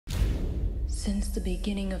Since the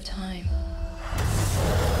beginning of time,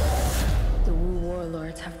 the Wu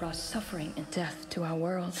warlords have brought suffering and death to our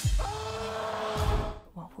world.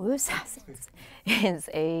 Well, Wu Assassins is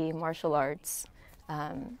a martial arts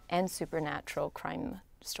and supernatural crime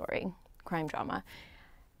story, crime drama.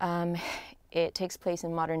 It takes place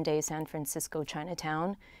in modern-day San Francisco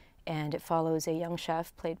Chinatown, and it follows a young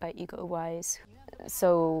chef played by Iko Uwais.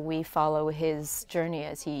 So we follow his journey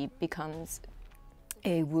as he becomes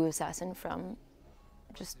a Wu assassin from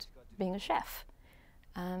just being a chef.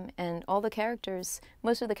 And all the characters,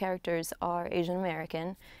 most of the characters are Asian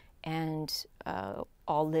American and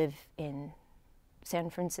all live in San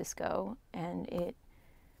Francisco. And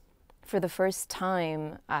for the first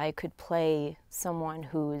time, I could play someone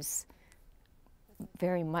who's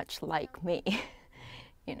very much like me.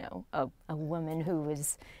 You know, a woman who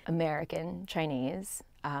is American, Chinese,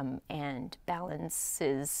 and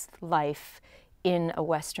balances life in a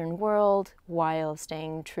Western world while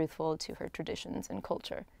staying truthful to her traditions and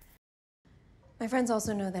culture. My friends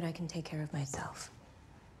also know that I can take care of myself.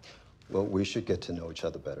 Well, we should get to know each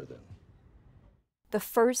other better then. The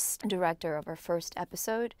first director of our first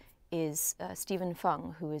episode is Stephen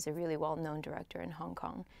Feng, who is a really well-known director in Hong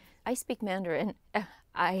Kong. I speak Mandarin.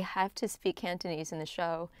 I have to speak Cantonese in the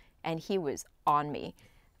show, and he was on me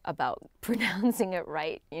about pronouncing it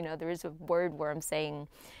right. You know, there is a word where I'm saying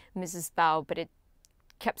Mrs. Bao, but it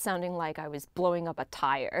kept sounding like I was blowing up a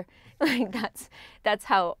tire. Like that's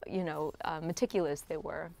how, you know, meticulous they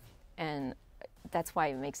were. And that's why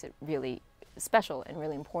it makes it really special and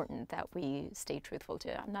really important that we stay truthful to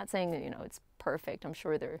it. I'm not saying that, you know, it's perfect. I'm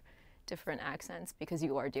sure there are different accents because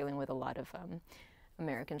you are dealing with a lot of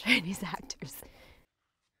American Chinese actors.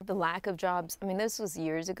 The lack of jobs, I mean, this was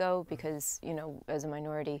years ago because, you know, as a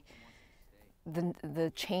minority,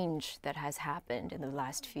 the change that has happened in the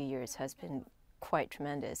last few years has been quite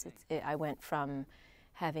tremendous. I went from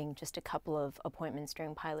having just a couple of appointments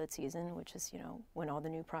during pilot season, which is, you know, when all the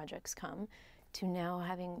new projects come, to now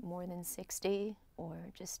having more than 60, or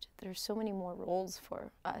just, there's so many more roles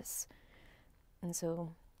for us. And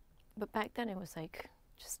so, but back then it was like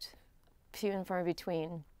just few and far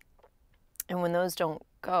between. And when those don't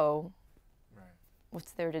go, right,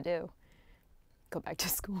 what's there to do? Go back to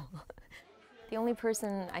school. The only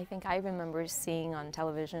person I think I remember seeing on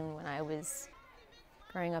television when I was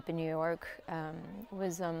growing up in New York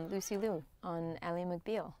was Lucy Liu on Ally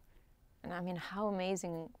McBeal. And I mean, how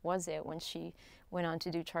amazing was it when she went on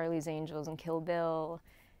to do Charlie's Angels and Kill Bill?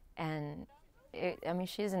 And I mean,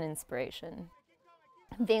 she's an inspiration.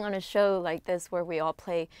 Being on a show like this where we all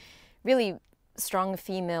play really strong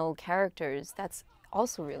female characters, that's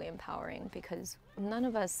also really empowering because none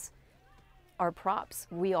of us are props.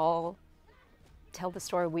 We all tell the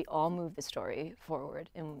story, we all move the story forward,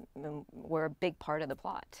 and we're a big part of the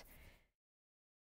plot.